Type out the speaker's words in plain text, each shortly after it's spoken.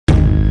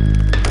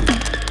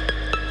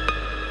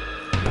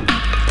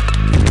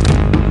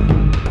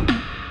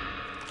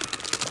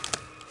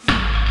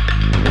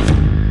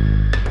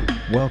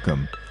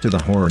Welcome to the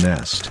Horror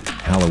Nest,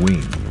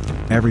 Halloween.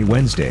 Every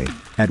Wednesday,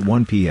 at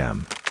 1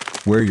 p.m.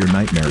 Where your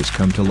nightmares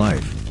come to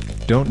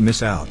life. Don't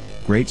miss out,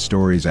 great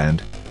stories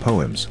and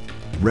poems.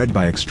 Read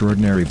by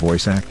extraordinary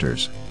voice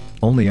actors.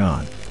 Only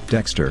on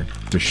Dexter,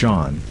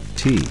 Deshawn,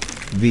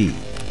 TV.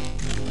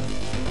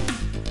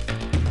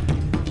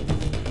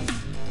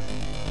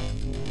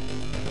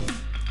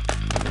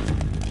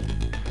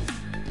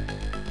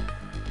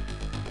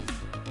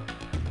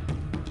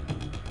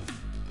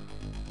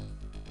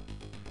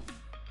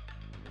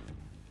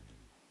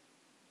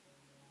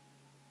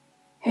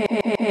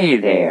 Hey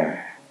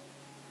there,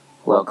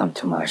 welcome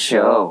to my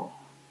show.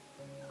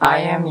 I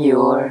am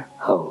your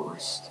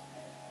host,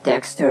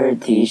 Dexter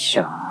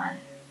Deshawn,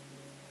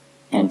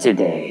 and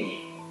today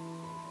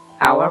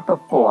our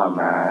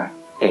performer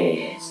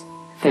is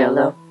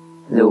Philip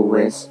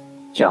Lewis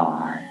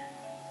John.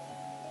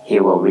 He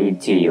will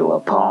read to you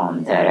a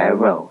poem that I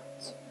wrote.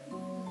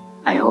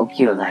 I hope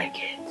you like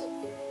it.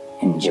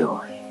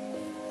 Enjoy.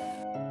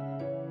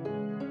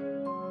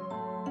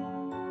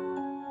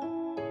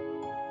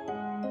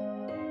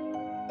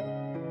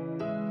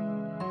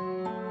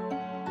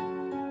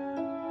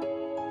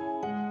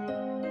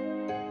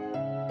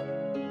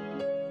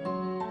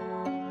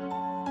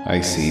 I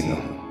see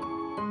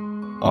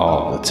them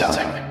all the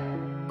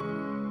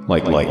time,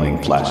 like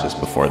lightning flashes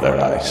before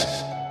their eyes.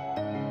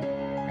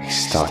 I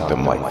stalk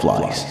them like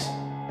flies,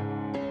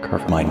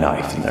 carve my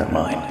knife in their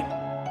mind.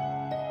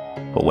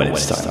 But when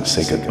it's time to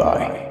say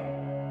goodbye,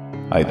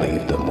 I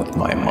leave them with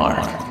my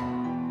mark.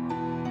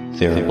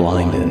 They're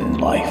blinded in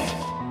life.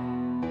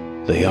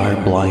 They are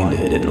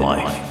blinded in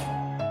life,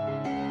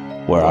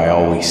 where I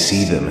always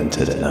see them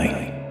into the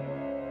night.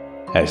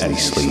 As they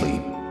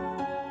sleep,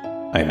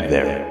 I'm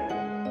there.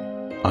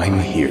 I'm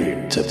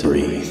here to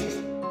breathe.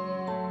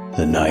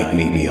 The night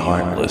may be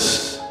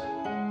heartless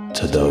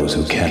to those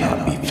who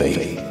cannot be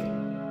faith.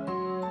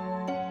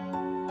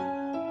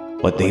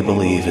 What they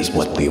believe is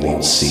what they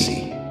won't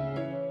see,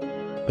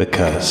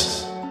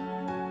 because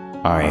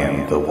I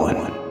am the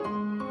one.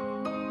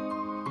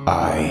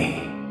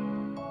 I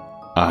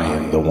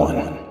am the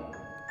one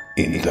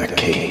in the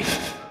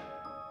cave.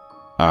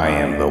 I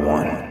am the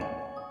one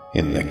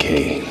in the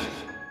cave.